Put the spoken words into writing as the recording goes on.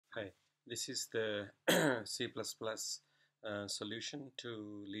Hi, this is the C++ solution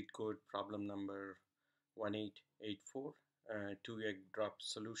to LeetCode problem number 1884, two-egg drop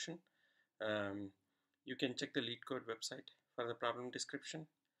solution. You can check the LeetCode website for the problem description.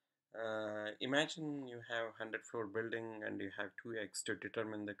 Imagine you have 100-floor building and you have two eggs to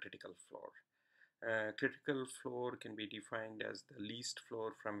determine the critical floor. Critical floor can be defined as the least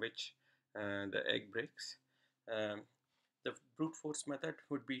floor from which the egg breaks. Um, the brute force method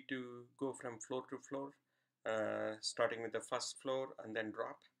would be to go from floor to floor, starting with the first floor and then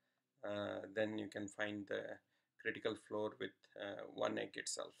drop. Then you can find the critical floor with one egg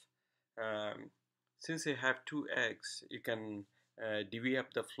itself. Um, since you have two eggs, you can divvy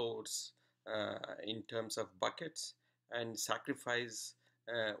up the floors in terms of buckets and sacrifice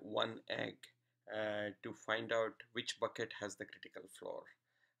one egg to find out which bucket has the critical floor,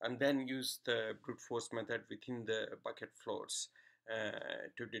 and then use the brute force method within the bucket floors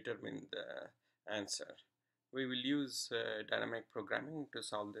to determine the answer. We will use dynamic programming to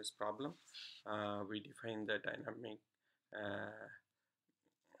solve this problem. We define the dynamic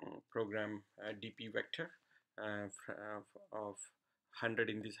program dp vector of 100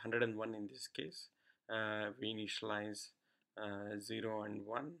 in this 101 in this case. We initialize 0 and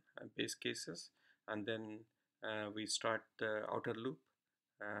 1 base cases, and then we start the outer loop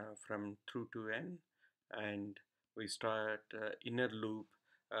from through to n, and we start inner loop.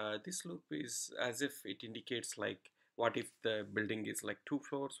 This loop is as if it indicates like what if the building is like 2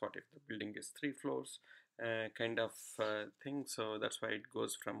 floors, what if the building is 3 floors, kind of thing. So that's why it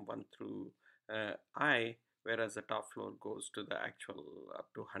goes from 1 through I, whereas the top floor goes to the actual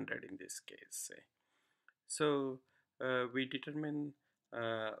up to 100 in this case, say. So we determine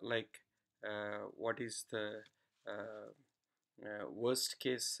what is the worst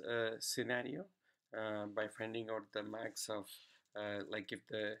case scenario by finding out the max of like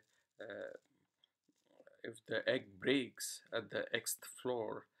uh, if the egg breaks at the xth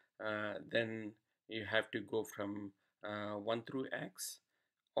floor, then you have to go from 1 through x,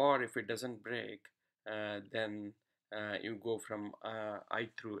 or if it doesn't break, then you go from I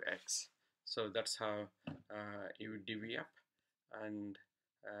through x. So that's how you divvy up, and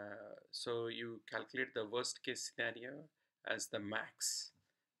so you calculate the worst case scenario as the max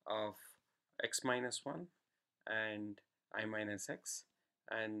of x minus 1 and I minus x,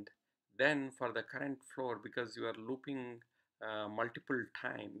 and then for the current floor, because you are looping multiple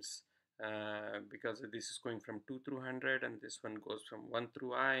times, because this is going from 2 through 100 and this one goes from 1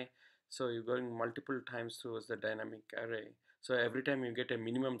 through I, so you're going multiple times towards the dynamic array. So every time you get a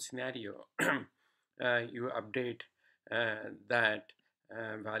minimum scenario, you update that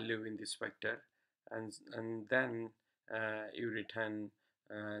value in this vector, and then you return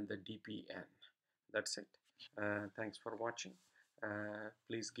the dpn. That's it. Thanks for watching.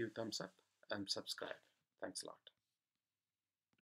 Please give thumbs up and subscribe. Thanks a lot.